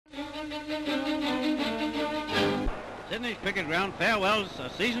Sydney's cricket ground farewells a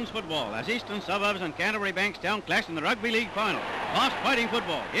season's football as Eastern Suburbs and Canterbury Bankstown clash in the Rugby League final. Fast fighting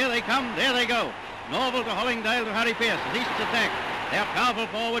football. Here they come, there they go. Norval to Hollingdale to Harry Pearce as East's attack. Their powerful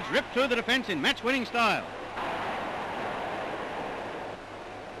forwards rip through the defence in match-winning style.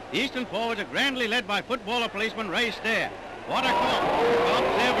 The Eastern forwards are grandly led by footballer policeman Ray Stair. What a cop!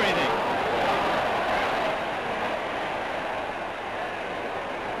 Stops everything.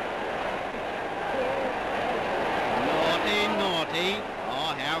 Naughty, naughty.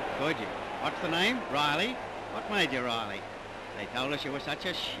 Oh, how could you? What's the name? Riley? What made you Riley? They told us you were such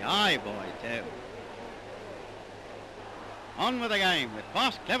a shy boy, too. On with the game. With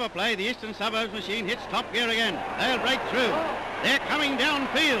fast, clever play, the Eastern Suburbs machine hits top gear again. They'll break through. They're coming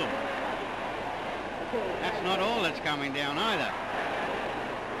downfield. That's not all that's coming down either.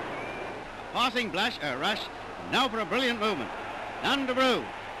 A passing rush, now for a brilliant movement. None to Brew,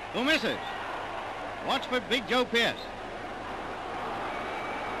 who misses. Watch for Big Joe Pearce.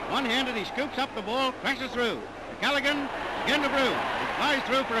 One-handed, he scoops up the ball, crashes through. To Callaghan, again to Brew. He flies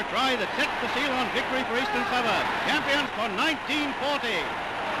through for a try that sets the seal on victory for Eastern Suburbs. Champions for 1940.